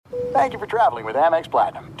Thank you for traveling with Amex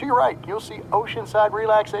Platinum. To your right, you'll see oceanside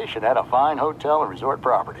relaxation at a fine hotel and resort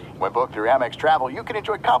property. When booked through Amex Travel, you can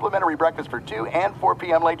enjoy complimentary breakfast for 2 and 4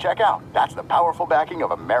 p.m. late checkout. That's the powerful backing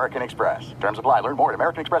of American Express. Terms apply. Learn more at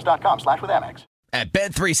americanexpress.com/withAmex. At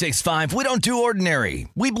Bet365, we don't do ordinary.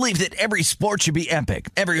 We believe that every sport should be epic.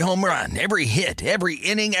 Every home run, every hit, every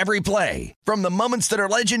inning, every play. From the moments that are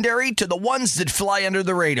legendary to the ones that fly under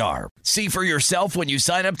the radar. See for yourself when you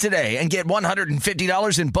sign up today and get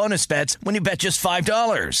 $150 in bonus bets when you bet just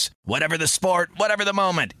 $5. Whatever the sport, whatever the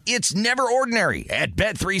moment, it's never ordinary at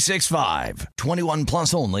Bet365. 21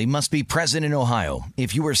 plus only. Must be present in Ohio.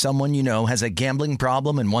 If you or someone you know has a gambling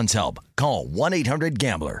problem and wants help, call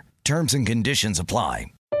 1-800-GAMBLER. Terms and conditions apply.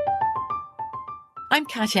 I'm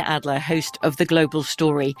Katya Adler, host of The Global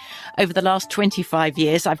Story. Over the last 25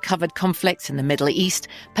 years, I've covered conflicts in the Middle East,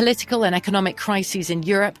 political and economic crises in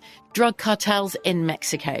Europe, drug cartels in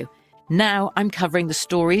Mexico. Now I'm covering the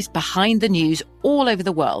stories behind the news all over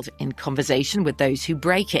the world in conversation with those who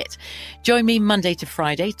break it. Join me Monday to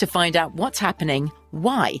Friday to find out what's happening,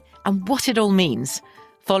 why, and what it all means.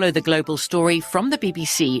 Follow The Global Story from the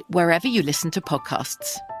BBC wherever you listen to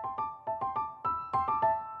podcasts.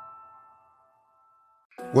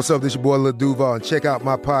 What's up, this your boy Lil Duval, and check out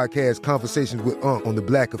my podcast, Conversations with Unc, on the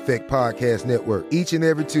Black Effect Podcast Network. Each and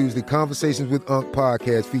every Tuesday, Conversations with Unc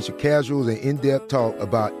podcast feature casuals and in-depth talk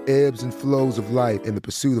about ebbs and flows of life and the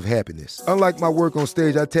pursuit of happiness. Unlike my work on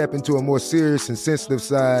stage, I tap into a more serious and sensitive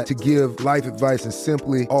side to give life advice and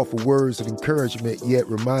simply offer words of encouragement, yet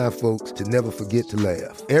remind folks to never forget to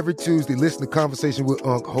laugh. Every Tuesday, listen to Conversation with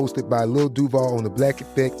Unc, hosted by Lil Duval on the Black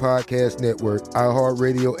Effect Podcast Network,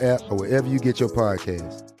 iHeartRadio app, or wherever you get your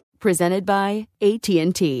podcasts. Presented by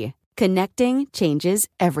AT&T. Connecting changes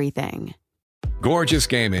everything. Gorgeous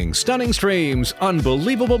gaming, stunning streams,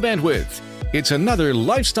 unbelievable bandwidth. It's another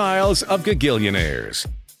Lifestyles of Gagillionaires.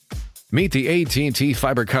 Meet the AT&T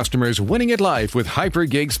Fiber customers winning at life with hyper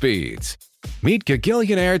gig speeds. Meet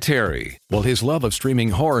Gagillionaire Terry. While his love of streaming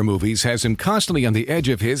horror movies has him constantly on the edge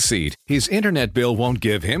of his seat, his internet bill won't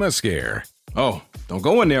give him a scare. Oh, don't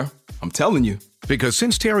go in there. I'm telling you. Because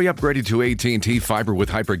since Terry upgraded to AT&T Fiber with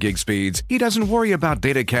hyper gig speeds, he doesn't worry about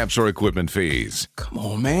data caps or equipment fees. Come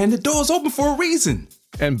on, man. The door's open for a reason.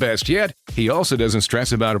 And best yet, he also doesn't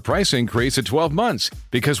stress about a price increase at 12 months,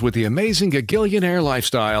 because with the amazing Gagillionaire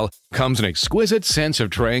lifestyle comes an exquisite sense of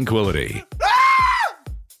tranquility.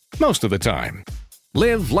 Most of the time.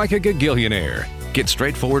 Live like a Gagillionaire. Get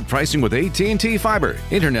straightforward pricing with AT&T Fiber.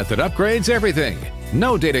 Internet that upgrades everything.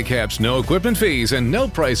 No data caps, no equipment fees, and no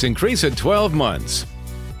price increase at 12 months.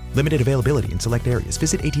 Limited availability in select areas.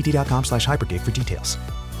 Visit att.com/hypergig for details.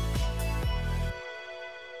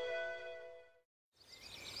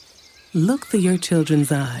 Look through your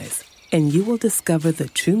children's eyes, and you will discover the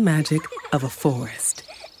true magic of a forest.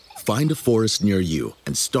 Find a forest near you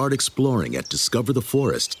and start exploring at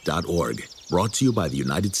discovertheforest.org. Brought to you by the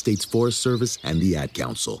United States Forest Service and the Ad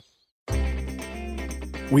Council.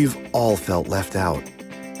 We've all felt left out.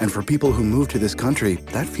 And for people who move to this country,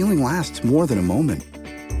 that feeling lasts more than a moment.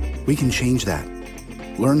 We can change that.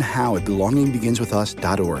 Learn how at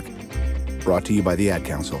belongingbeginswithus.org. Brought to you by the Ad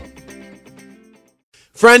Council.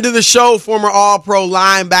 Friend of the show, former All-Pro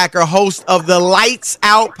linebacker, host of the Lights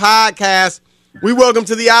Out podcast. We welcome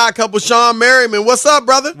to the Odd Couple, Sean Merriman. What's up,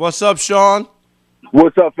 brother? What's up, Sean?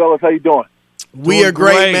 What's up, fellas? How you doing? We are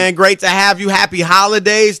great, man. Great to have you. Happy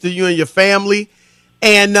holidays to you and your family.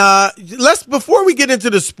 And before we get into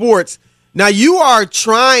the sports, now you are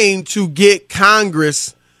trying to get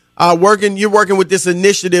Congress you're working with this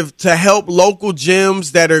initiative to help local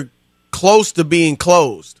gyms that are close to being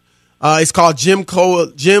closed. It's called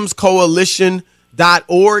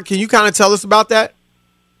gymscoalition.org. Can you kind of tell us about that?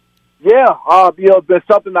 Yeah, there's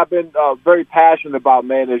something I've been very passionate about,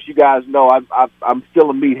 man. As you guys know, I'm still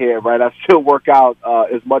a meathead, right? I still work out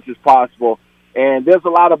as much as possible. And there's a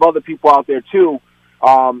lot of other people out there, too.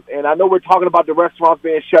 And I know we're talking about the restaurants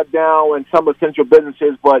being shut down and some essential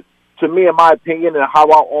businesses, but to me, in my opinion, and how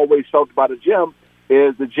I always felt about a gym,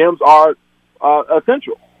 is the gyms are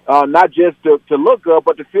essential. Not just to look good,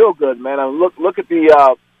 but to feel good, man. I mean, look at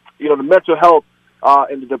the the mental health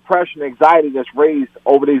and the depression, anxiety that's raised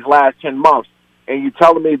over these last 10 months. And you're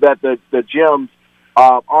telling me that the gyms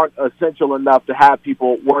aren't essential enough to have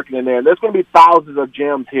people working in there. And there's going to be thousands of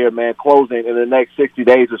gyms here, man, closing in the next 60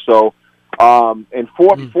 days or so. And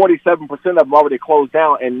 47% of them already closed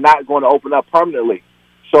down and not going to open up permanently.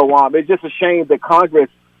 So it's just a shame that Congress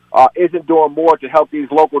isn't doing more to help these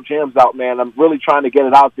local gyms out, man. I'm really trying to get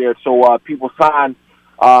it out there so people sign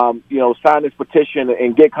this petition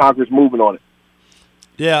and get Congress moving on it.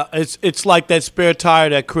 Yeah, it's like that spare tire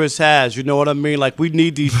that Chris has. You know what I mean? Like, we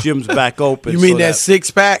need these gyms back open. You mean that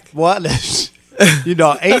 6-pack? What?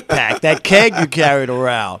 8-pack, that keg you carried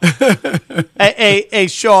around. Hey,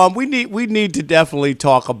 Sean, we need to definitely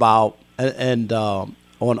talk about, and on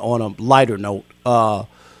a lighter note,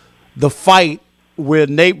 the fight where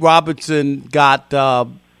Nate Robinson got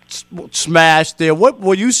smashed there. What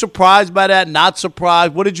were you surprised by that? Not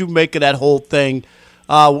surprised? What did you make of that whole thing?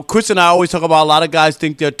 Chris and I always talk about a lot of guys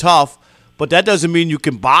think they're tough, but that doesn't mean you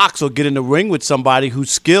can box or get in the ring with somebody who's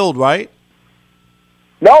skilled, right?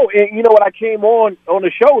 No, and you know what? I came on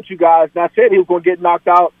the show with you guys, and I said he was going to get knocked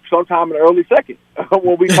out sometime in the early second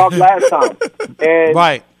when we talked last time. And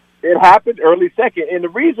right. It happened early second. And the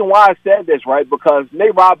reason why I said this, right, because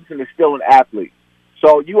Nate Robinson is still an athlete.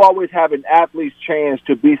 So you always have an athlete's chance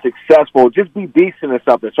to be successful, just be decent or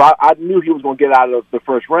something. So I knew he was going to get out of the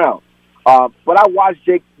first round. But I watched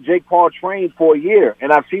Jake Paul train for a year,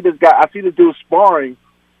 and I see this dude sparring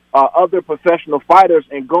other professional fighters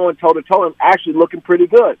and going toe-to-toe and actually looking pretty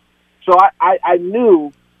good. So I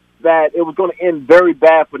knew that it was going to end very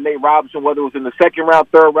bad for Nate Robinson, whether it was in the second round,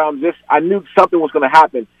 third round. I knew something was going to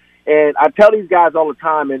happen. And I tell these guys all the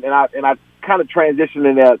time, and I kind of transitioned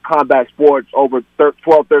into combat sports over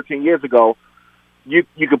 12, 13 years ago. You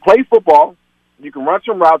can play football, you can run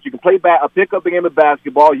some routes, you can pick up a game of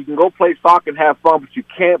basketball, you can go play soccer and have fun, but you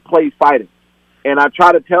can't play fighting. And I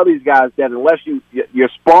try to tell these guys that unless you're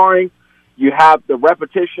sparring, you have the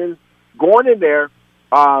repetition going in there,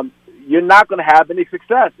 you're not going to have any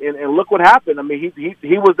success. And look what happened. I mean,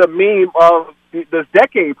 he was the meme of this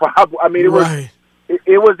decade. Probably. I mean, it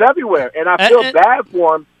was everywhere. And I feel bad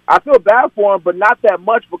for him. But not that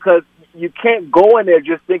much, because you can't go in there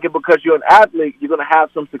just thinking because you're an athlete you're going to have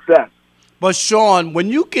some success. But Sean, when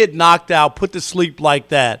you get knocked out, put to sleep like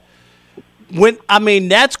that,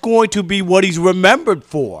 that's going to be what he's remembered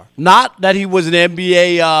for. Not that he was an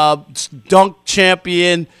NBA dunk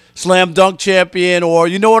champion, slam dunk champion, or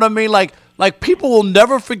you know what I mean? Like people will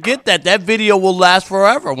never forget that. That video will last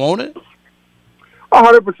forever, won't it?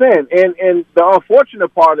 100%. And the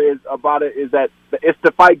unfortunate part about it is that it's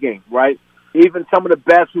the fight game, right? Even some of the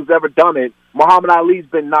best who's ever done it, Muhammad Ali's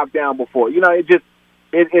been knocked down before. You know,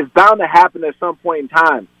 it's bound to happen at some point in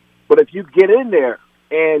time. But if you get in there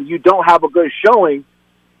and you don't have a good showing,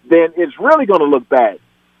 then it's really going to look bad.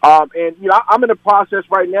 And, you know, I'm in the process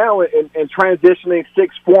right now in transitioning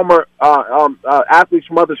 6 former athletes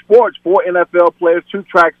from other sports, 4 NFL players, 2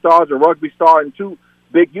 track stars, a rugby star, and 2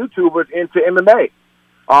 big YouTubers into MMA.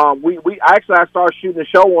 I started shooting a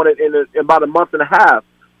show on it in about a month and a half.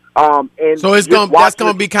 And so that's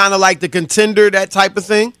going to be kind of like the Contender, that type of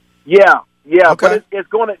thing? Yeah. Okay. But it's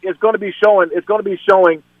going to be showing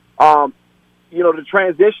you know, the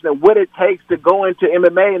transition and what it takes to go into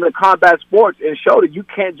MMA and the combat sports, and show that you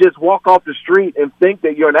can't just walk off the street and think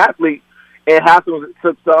that you're an athlete and have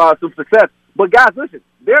some success. But guys, listen,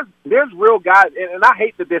 there's real guys, and I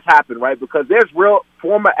hate that this happened, right? Because there's real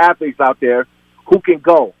former athletes out there who can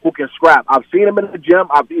scrap. I've seen them in the gym.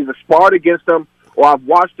 I've either sparred against them or I've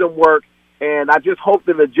watched them work. And I just hope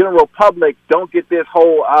that the general public don't get this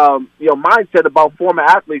whole mindset about former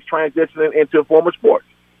athletes transitioning into former sports.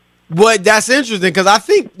 Well, that's interesting, because I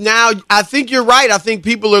think you're right. I think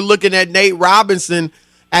people are looking at Nate Robinson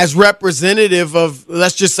as representative of,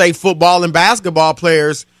 let's just say, football and basketball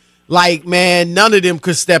players. Like, man, none of them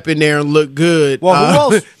could step in there and look good. Well,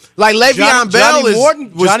 who else? Like Le'Veon Bell Johnny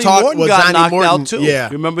Morton got knocked out too. Yeah.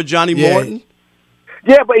 You remember Johnny Morton?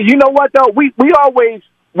 Yeah, but you know what though? We always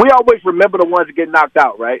remember the ones that get knocked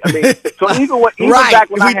out, right? I mean, so even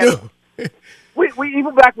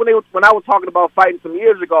back when I was talking about fighting some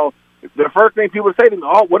years ago, the first thing people say to me,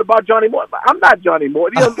 "Oh, what about Johnny Morton?" I'm not Johnny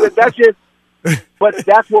Morton. You know, that's just. But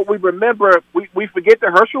that's what we remember. We forget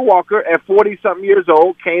that Herschel Walker, at 40-something years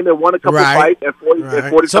old, came and won a couple fights at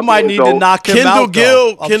 40. Somebody need to knock him out.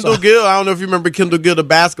 Kendall Gill. I don't know if you remember Kendall Gill, the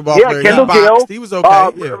basketball player. Kendall Gill. He was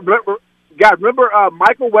okay. Remember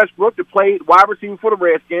Michael Westbrook that played wide receiver for the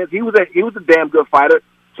Redskins? He was a damn good fighter.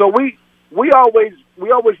 So we always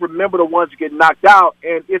remember the ones that get knocked out,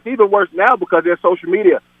 and it's even worse now because there's social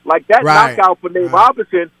media. Like that knockout for Nate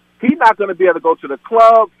Robinson. He's not going to be able to go to the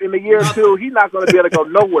club in a year or two. He's not going to be able to go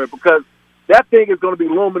nowhere because that thing is going to be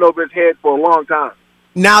looming over his head for a long time.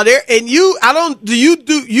 Now I know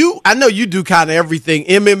you do kind of everything.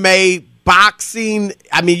 MMA, boxing.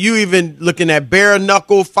 I mean, you even looking at bare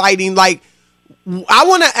knuckle fighting. Like, I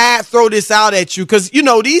want to throw this out at you because, you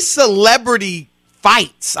know, these celebrity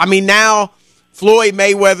fights. I mean, now Floyd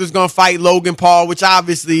Mayweather's going to fight Logan Paul, which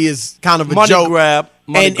obviously is kind of a money joke. grab.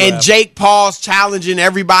 And Jake Paul's challenging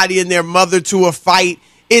everybody and their mother to a fight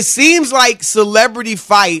it seems like celebrity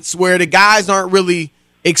fights where the guys aren't really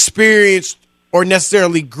experienced or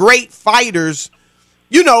necessarily great fighters,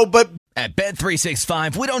 but at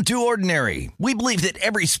Bet365, we don't do ordinary. We believe that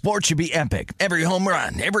every sport should be epic. Every home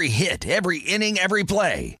run, every hit, every inning, every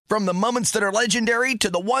play. From the moments that are legendary to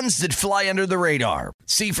the ones that fly under the radar.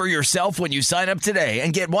 See for yourself when you sign up today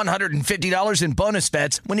and get $150 in bonus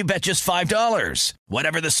bets when you bet just $5.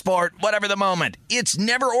 Whatever the sport, whatever the moment, it's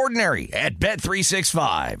never ordinary at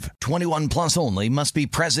Bet365. 21 plus only. Must be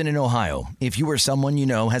present in Ohio. If you or someone you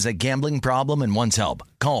know has a gambling problem and wants help,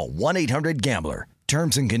 call 1-800-GAMBLER.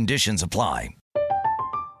 Terms and conditions apply.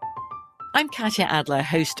 I'm Katya Adler,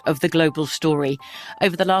 host of The Global Story.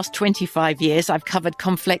 Over the last 25 years, I've covered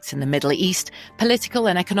conflicts in the Middle East, political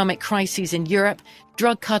and economic crises in Europe,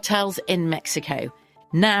 drug cartels in Mexico.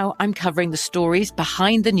 Now I'm covering the stories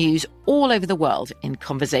behind the news all over the world in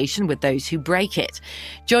conversation with those who break it.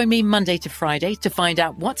 Join me Monday to Friday to find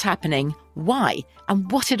out what's happening, why, and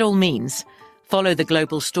what it all means. Follow The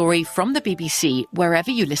Global Story from the BBC wherever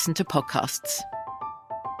you listen to podcasts.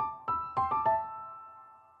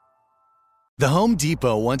 The Home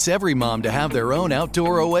Depot wants every mom to have their own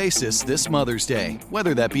outdoor oasis this Mother's Day,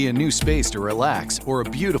 whether that be a new space to relax or a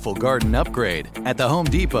beautiful garden upgrade. At the Home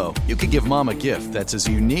Depot, you can give mom a gift that's as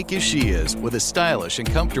unique as she is, with a stylish and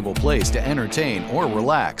comfortable place to entertain or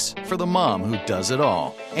relax for the mom who does it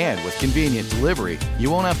all. And with convenient delivery,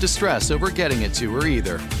 you won't have to stress over getting it to her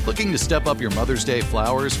either. Looking to step up your Mother's Day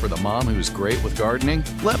flowers for the mom who's great with gardening?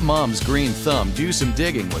 Let Mom's Green Thumb do some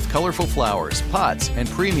digging with colorful flowers, pots, and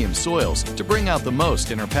premium soils to bring out the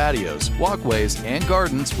most in her patios, walkways, and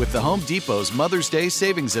gardens with the Home Depot's Mother's Day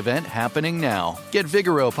Savings Event happening now. Get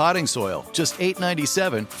Vigoro potting soil, just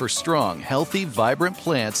 $8.97 for strong, healthy, vibrant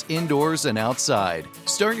plants indoors and outside.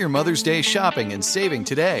 Start your Mother's Day shopping and saving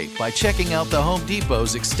today by checking out the Home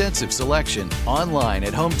Depot's extensive selection online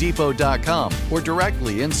at HomeDepot.com or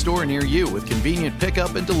directly in store near you with convenient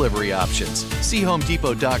pickup and delivery options. See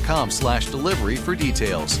HomeDepot.com/delivery for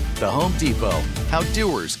details. The Home Depot. How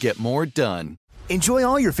doers get more done. Enjoy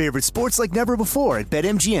all your favorite sports like never before at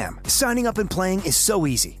BetMGM. Signing up and playing is so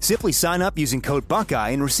easy. Simply sign up using code Buckeye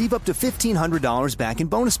and receive up to $1,500 back in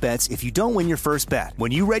bonus bets if you don't win your first bet.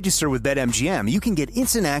 When you register with BetMGM, you can get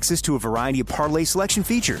instant access to a variety of parlay selection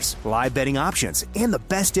features, live betting options, and the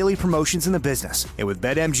best daily promotions in the business. And with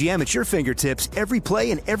BetMGM at your fingertips, every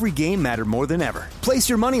play and every game matter more than ever. Place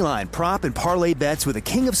your moneyline, prop, and parlay bets with the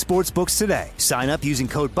king of sportsbooks today. Sign up using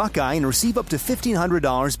code Buckeye and receive up to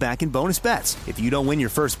 $1,500 back in bonus bets if you don't win your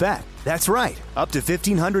first bet. That's right, up to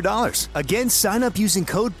 $1,500. Again, sign up using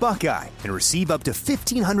code Buckeye and receive up to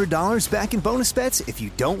 $1,500 back in bonus bets if you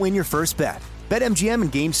don't win your first bet. BetMGM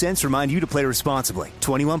and GameSense remind you to play responsibly.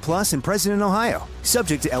 21 plus and present in Ohio.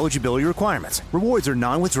 Subject to eligibility requirements. Rewards are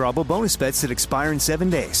non-withdrawable bonus bets that expire in 7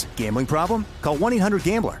 days. Gambling problem? Call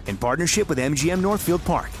 1-800-GAMBLER in partnership with MGM Northfield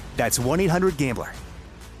Park. That's 1-800-GAMBLER.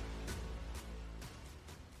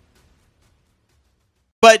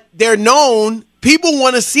 But they're known. People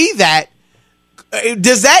want to see that.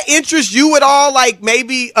 Does that interest you at all? Like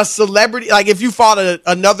maybe a celebrity, like if you fought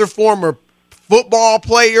another former football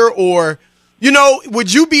player or,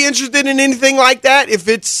 would you be interested in anything like that? If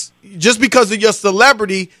it's just because of your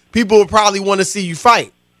celebrity, people would probably want to see you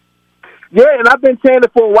fight. Yeah, and I've been saying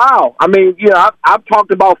it for a while. I mean, I've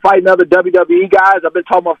talked about fighting other WWE guys. I've been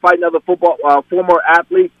talking about fighting other football former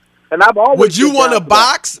athletes. And I've always. Would you want to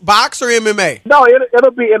box or MMA? No,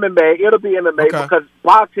 it'll be MMA. It'll be MMA okay. Because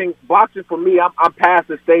boxing for me, I'm past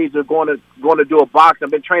the stage of going to do a box.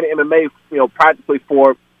 I've been training MMA, practically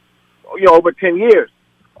for, over 10 years.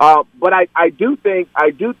 But I do think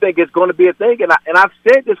it's going to be a thing, and I've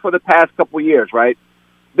said this for the past couple of years, right?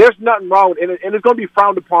 There's nothing wrong, and it's going to be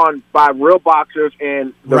frowned upon by real boxers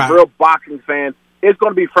and the real boxing fans. It's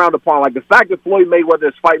going to be frowned upon. Like the fact that Floyd Mayweather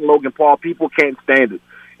is fighting Logan Paul, people can't stand it.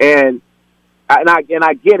 And I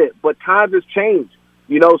get it, but times has changed,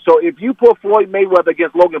 So if you put Floyd Mayweather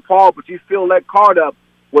against Logan Paul, but you fill that card up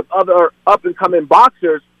with other up and coming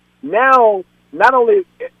boxers, now not only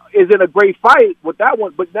is it a great fight with that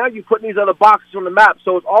one, but now you're putting these other boxers on the map.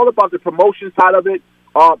 So it's all about the promotion side of it.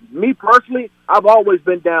 Me personally, I've always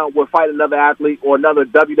been down with fighting another athlete or another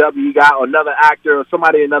WWE guy or another actor or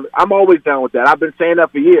somebody another. I'm always down with that. I've been saying that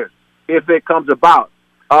for years. If it comes about.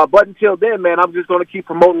 But until then, man, I'm just going to keep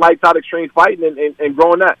promoting lights out extreme fighting and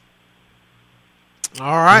growing that.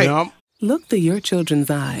 All right. Look through your children's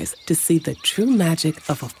eyes to see the true magic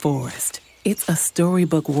of a forest. It's a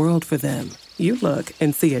storybook world for them. You look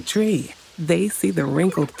and see a tree. They see the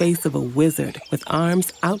wrinkled face of a wizard with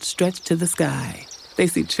arms outstretched to the sky. They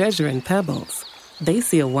see treasure in pebbles. They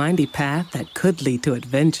see a windy path that could lead to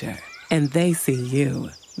adventure. And they see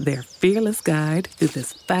you, their fearless guide through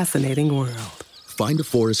this fascinating world. Find a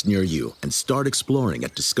forest near you and start exploring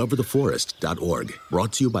at discovertheforest.org.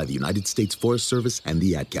 Brought to you by the United States Forest Service and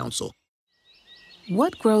the Ad Council.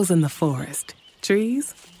 What grows in the forest?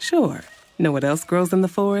 Trees? Sure. Know what else grows in the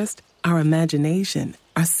forest? Our imagination,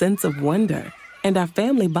 our sense of wonder, and our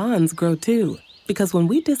family bonds grow too. Because when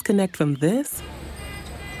we disconnect from this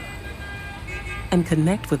and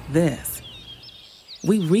connect with this,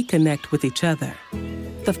 we reconnect with each other.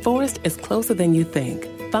 The forest is closer than you think.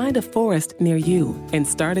 Find a forest near you and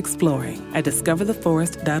start exploring at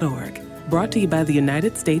discovertheforest.org. Brought to you by the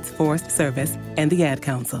United States Forest Service and the Ad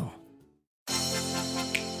Council.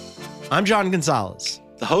 I'm John Gonzalez,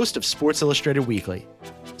 the host of Sports Illustrated Weekly.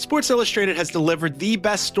 Sports Illustrated has delivered the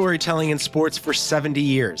best storytelling in sports for 70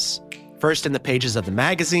 years. First in the pages of the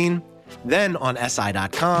magazine, then on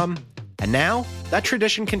SI.com, and now that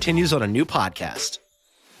tradition continues on a new podcast.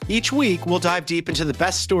 Each week, we'll dive deep into the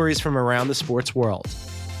best stories from around the sports world.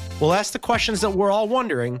 We'll ask the questions that we're all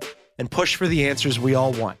wondering and push for the answers we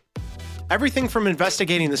all want. Everything from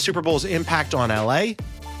investigating the Super Bowl's impact on LA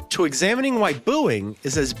to examining why booing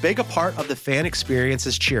is as big a part of the fan experience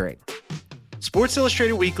as cheering. Sports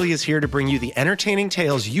Illustrated Weekly is here to bring you the entertaining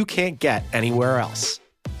tales you can't get anywhere else.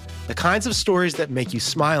 The kinds of stories that make you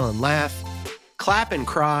smile and laugh, clap and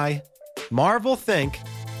cry, marvel, think,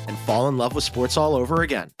 and fall in love with sports all over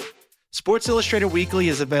again. Sports Illustrated Weekly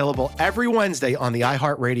is available every Wednesday on the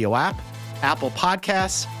iHeartRadio app, Apple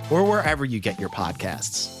Podcasts, or wherever you get your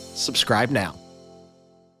podcasts. Subscribe now.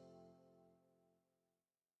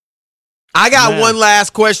 I got one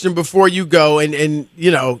last question before you go, and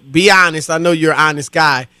you know, be honest. I know you're an honest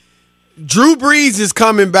guy. Drew Brees is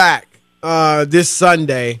coming back this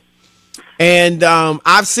Sunday, and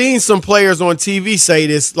I've seen some players on TV say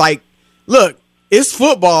this, like, look, it's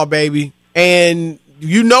football, baby, and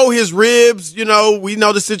you know his ribs, you know, we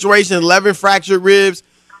know the situation, 11 fractured ribs.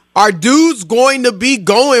 Are dudes going to be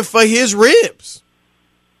going for his ribs?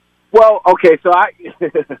 Well, okay, so I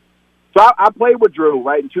played with Drew,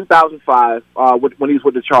 right, in 2005 when he was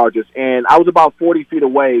with the Chargers, and I was about 40 feet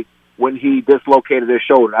away when he dislocated his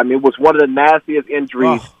shoulder. I mean, it was one of the nastiest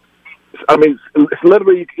injuries. Oh. I mean, it's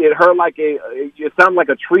literally, it hurt like it sounded like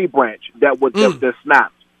a tree branch that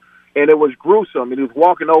snapped. And it was gruesome, and he was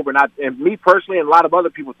walking over, and me personally and a lot of other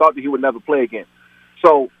people thought that he would never play again.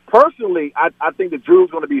 So, personally, I think that Drew's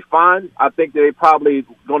going to be fine. I think that they probably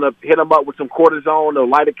going to hit him up with some cortisone or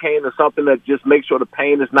lidocaine or something that just makes sure the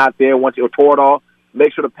pain is not there once you're Toradol.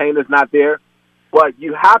 Make sure the pain is not there. But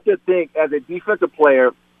you have to think, as a defensive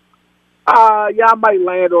player, I might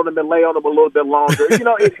land on him and lay on him a little bit longer. You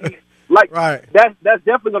know, right. That's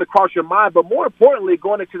definitely going to cross your mind. But more importantly,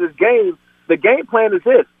 going into this game, the game plan is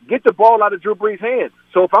this: get the ball out of Drew Brees' hands.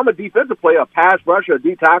 So if I'm a defensive player, a pass rusher, a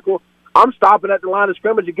D tackle, I'm stopping at the line of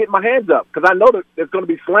scrimmage and getting my hands up because I know that there's going to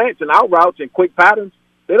be slants and out routes and quick patterns.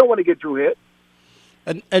 They don't want to get Drew hit.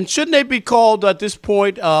 And shouldn't they be called at this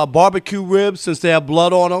point barbecue ribs since they have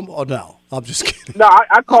blood on them? Or no? I'm just kidding. No,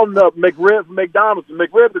 I call them the McRib from McDonald's. The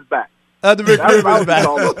McRib is back. The McRib is back.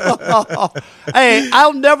 Hey,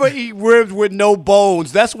 I'll never eat ribs with no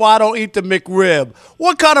bones. That's why I don't eat the McRib.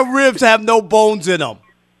 What kind of ribs have no bones in them?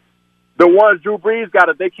 The ones Drew Brees got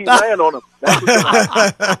it, they keep laying on them.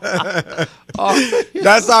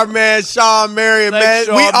 That's our man, Sean Merriman, man.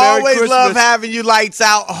 Sean. We Merry always Christmas. love having you, Lights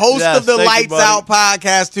Out, host of the Lights Out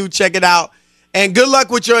podcast, too. Check it out. And good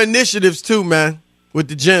luck with your initiatives, too, man, with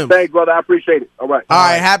the gym. Thanks, brother. I appreciate it. All right. All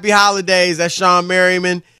right. Happy holidays. That's Sean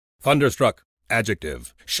Merriman. Thunderstruck.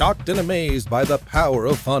 Adjective. Shocked and amazed by the power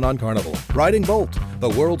of fun on Carnival. Riding Bolt, the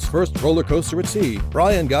world's first roller coaster at sea.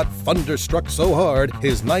 Brian got thunderstruck so hard,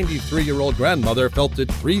 his 93-year-old grandmother felt it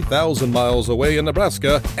 3,000 miles away in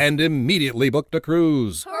Nebraska and immediately booked a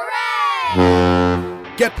cruise.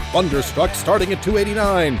 Hooray! Get thunderstruck starting at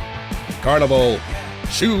 $289. Carnival.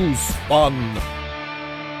 Choose fun.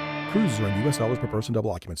 Cruises are in U.S. dollars per person,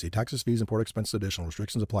 double occupancy. Taxes, fees, and port expenses additional.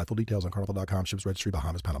 Restrictions apply. Full details on Carnival.com. Ships registry,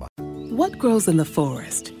 Bahamas, Panama. What grows in the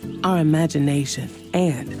forest? Our imagination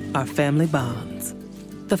and our family bonds.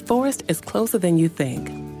 The forest is closer than you think.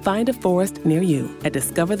 Find a forest near you at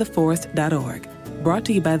discovertheforest.org. Brought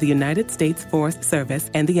to you by the United States Forest Service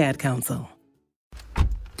and the Ad Council.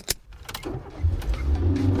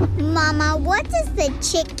 Mama, what does the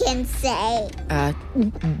chicken say?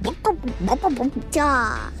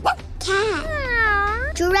 Dog.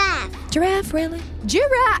 Cat. Giraffe. Giraffe, really?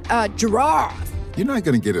 Giraffe. You're not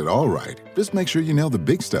going to get it all right. Just make sure you nail the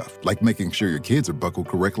big stuff, like making sure your kids are buckled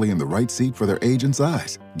correctly in the right seat for their age and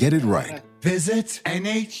size. Get it right. Visit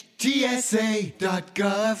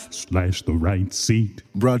NHTSA.gov/the right seat.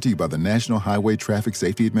 Brought to you by the National Highway Traffic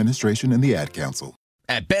Safety Administration and the Ad Council.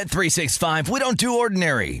 At Bet365, we don't do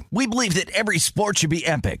ordinary. We believe that every sport should be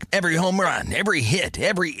epic. Every home run, every hit,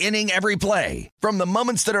 every inning, every play. From the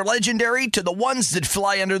moments that are legendary to the ones that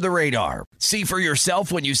fly under the radar. See for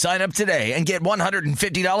yourself when you sign up today and get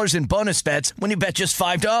 $150 in bonus bets when you bet just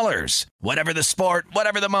 $5. Whatever the sport,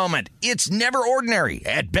 whatever the moment, it's never ordinary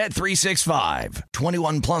at Bet365.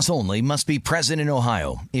 21 plus only. Must be present in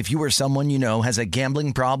Ohio. If you or someone you know has a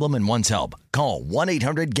gambling problem and wants help, call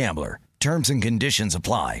 1-800-GAMBLER. Terms and conditions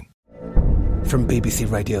apply. From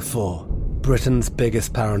BBC Radio 4, Britain's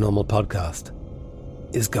biggest paranormal podcast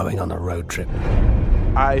is going on a road trip.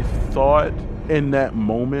 I thought in that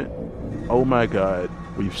moment, oh my God,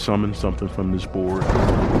 we've summoned something from this board.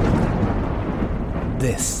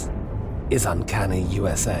 This is Uncanny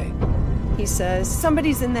USA. He says,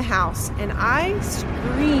 somebody's in the house, and I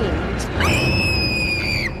screamed.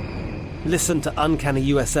 Listen to Uncanny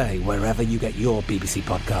USA wherever you get your BBC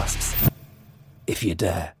podcasts, if you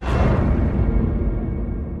dare.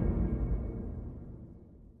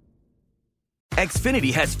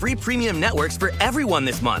 Xfinity has free premium networks for everyone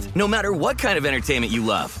this month, no matter what kind of entertainment you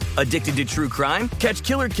love. Addicted to true crime? Catch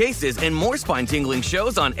killer cases and more spine-tingling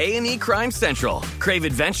shows on A&E Crime Central. Crave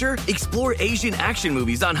adventure? Explore Asian action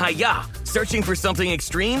movies on Hi-YAH. Searching for something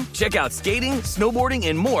extreme? Check out skating, snowboarding,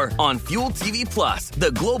 and more on Fuel TV Plus,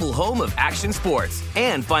 the global home of action sports.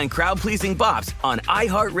 And find crowd-pleasing bops on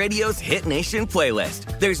iHeartRadio's Hit Nation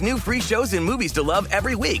playlist. There's new free shows and movies to love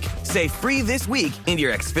every week. Say free this week in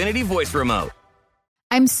your Xfinity voice remote.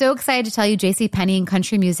 I'm so excited to tell you JCPenney and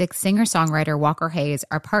country music singer-songwriter Walker Hayes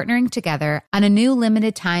are partnering together on a new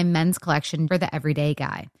limited-time men's collection for the everyday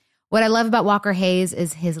guy. What I love about Walker Hayes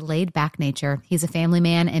is his laid-back nature. He's a family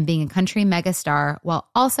man, and being a country megastar while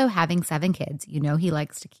also having 7 kids, you know he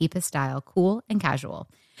likes to keep his style cool and casual.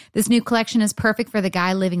 This new collection is perfect for the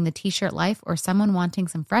guy living the t-shirt life or someone wanting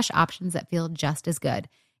some fresh options that feel just as good.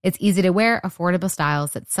 It's easy to wear, affordable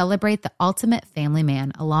styles that celebrate the ultimate family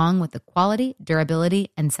man, along with the quality, durability,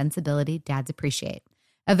 and sensibility dads appreciate.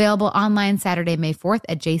 Available online Saturday, May 4th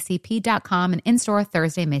at jcp.com and in-store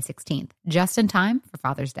Thursday, May 16th. Just in time for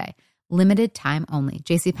Father's Day. Limited time only.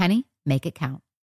 JCPenney, make it count.